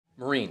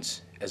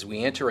Marines, as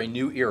we enter a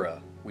new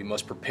era, we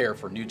must prepare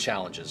for new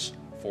challenges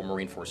for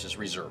Marine Forces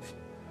Reserve.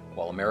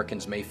 While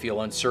Americans may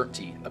feel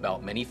uncertainty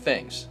about many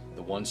things,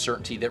 the one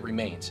certainty that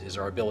remains is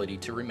our ability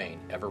to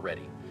remain ever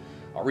ready.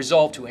 Our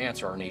resolve to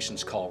answer our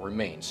nation's call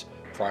remains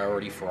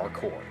priority for our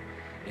Corps.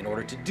 In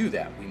order to do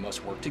that, we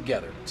must work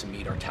together to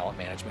meet our talent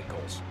management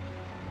goals.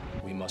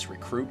 We must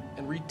recruit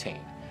and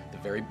retain the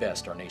very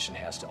best our nation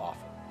has to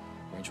offer.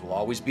 Marines will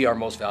always be our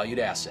most valued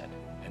asset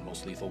and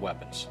most lethal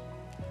weapons.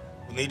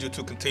 We need you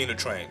to continue to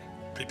train,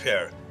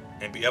 prepare,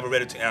 and be ever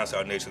ready to answer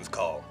our nation's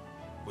call.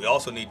 We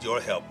also need your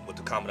help with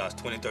the Commandant's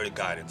 2030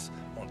 guidance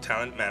on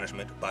talent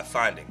management by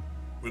finding,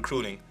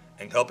 recruiting,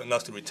 and helping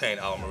us to retain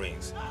our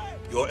Marines.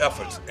 Your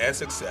efforts and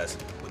success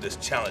with this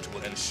challenge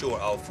will ensure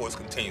our force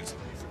continues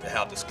to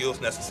have the skills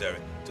necessary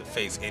to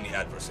face any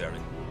adversary.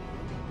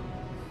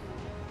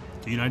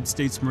 The United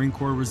States Marine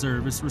Corps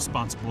Reserve is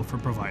responsible for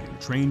providing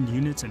trained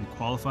units and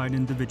qualified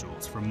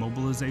individuals from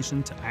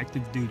mobilization to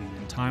active duty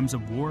in times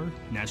of war,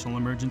 national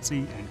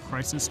emergency, and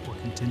crisis or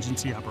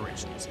contingency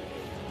operations.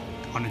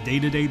 On a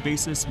day-to-day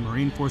basis,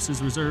 Marine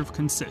Forces Reserve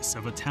consists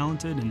of a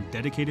talented and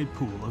dedicated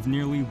pool of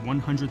nearly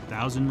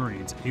 100,000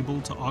 Marines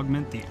able to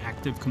augment the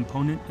active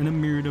component in a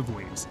myriad of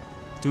ways,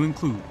 to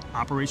include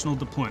operational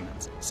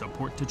deployments,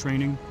 support to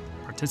training,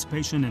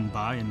 participation in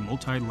bi- and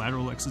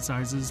multilateral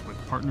exercises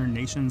with partner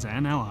nations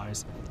and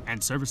allies,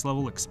 and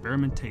service-level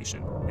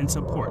experimentation in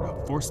support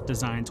of Force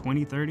Design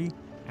 2030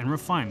 and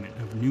refinement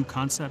of new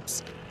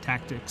concepts,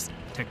 tactics,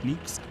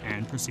 techniques,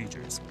 and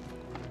procedures.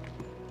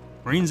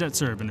 Marines that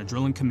serve in a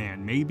drilling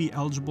command may be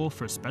eligible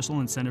for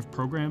special incentive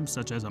programs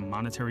such as a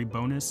monetary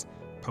bonus,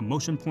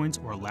 promotion points,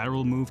 or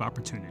lateral move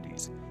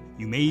opportunities.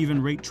 You may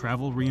even rate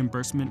travel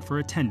reimbursement for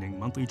attending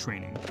monthly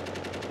training.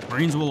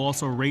 Marines will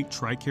also rate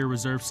TRICARE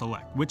Reserve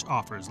Select, which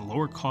offers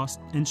lower cost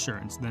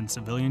insurance than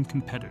civilian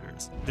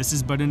competitors. This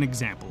is but an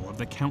example of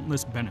the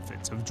countless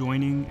benefits of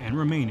joining and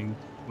remaining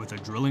with a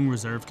drilling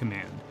reserve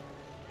command.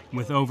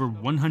 With over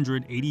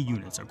 180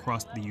 units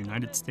across the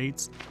United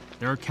States,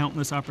 there are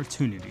countless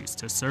opportunities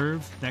to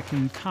serve that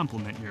can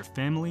complement your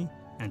family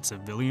and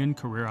civilian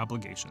career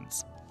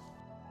obligations.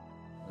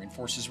 Marine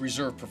Forces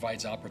Reserve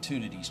provides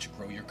opportunities to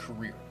grow your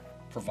career,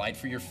 provide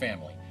for your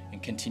family,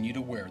 and continue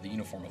to wear the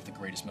uniform of the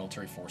greatest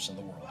military force in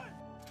the world.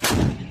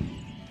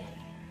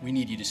 We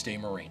need you to stay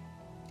Marine.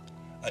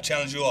 I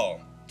challenge you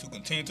all to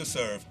continue to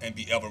serve and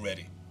be ever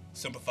ready.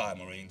 Semper Fi,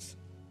 Marines.